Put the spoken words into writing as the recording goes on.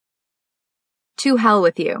To hell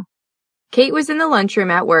with you. Kate was in the lunchroom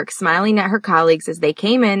at work, smiling at her colleagues as they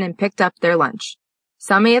came in and picked up their lunch.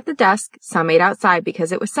 Some ate at the desk, some ate outside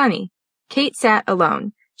because it was sunny. Kate sat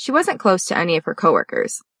alone. She wasn't close to any of her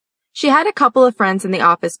coworkers. She had a couple of friends in the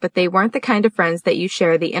office, but they weren't the kind of friends that you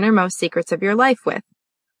share the innermost secrets of your life with.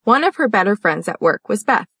 One of her better friends at work was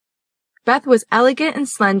Beth. Beth was elegant and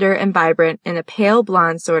slender and vibrant in a pale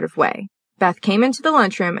blonde sort of way. Beth came into the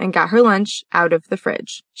lunchroom and got her lunch out of the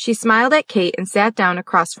fridge. She smiled at Kate and sat down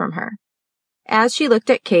across from her. As she looked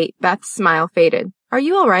at Kate, Beth's smile faded. "Are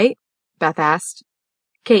you all right?" Beth asked.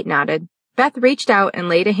 Kate nodded. Beth reached out and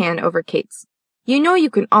laid a hand over Kate's. "You know you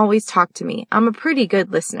can always talk to me. I'm a pretty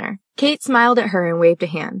good listener." Kate smiled at her and waved a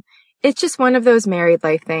hand. "It's just one of those married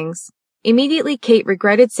life things." Immediately, Kate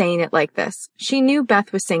regretted saying it like this. She knew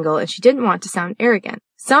Beth was single and she didn't want to sound arrogant.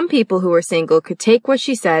 Some people who were single could take what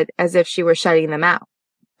she said as if she were shutting them out,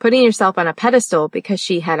 putting herself on a pedestal because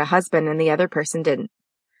she had a husband and the other person didn't.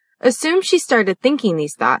 As soon as she started thinking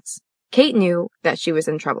these thoughts, Kate knew that she was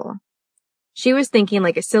in trouble. She was thinking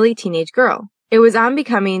like a silly teenage girl. It was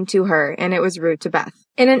unbecoming to her, and it was rude to Beth.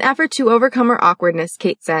 In an effort to overcome her awkwardness,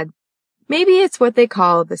 Kate said, "Maybe it's what they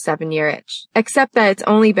call the 7-year itch, except that it's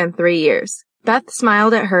only been 3 years." Beth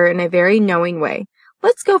smiled at her in a very knowing way.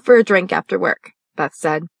 "Let's go for a drink after work," Beth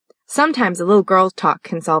said. Sometimes a little girl talk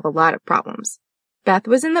can solve a lot of problems. Beth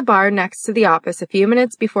was in the bar next to the office a few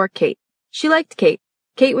minutes before Kate. She liked Kate.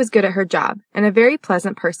 Kate was good at her job, and a very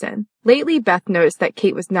pleasant person. Lately, Beth noticed that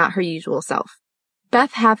Kate was not her usual self.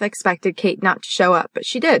 Beth half expected Kate not to show up, but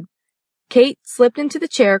she did. Kate slipped into the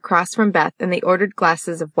chair across from Beth, and they ordered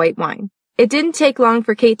glasses of white wine. It didn't take long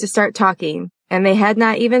for Kate to start talking, and they had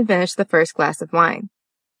not even finished the first glass of wine.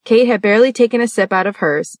 Kate had barely taken a sip out of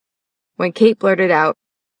hers when Kate blurted out,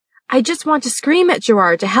 "I just want to scream at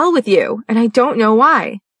Gerard to hell with you, and I don't know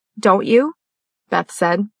why." "Don't you?" Beth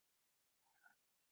said.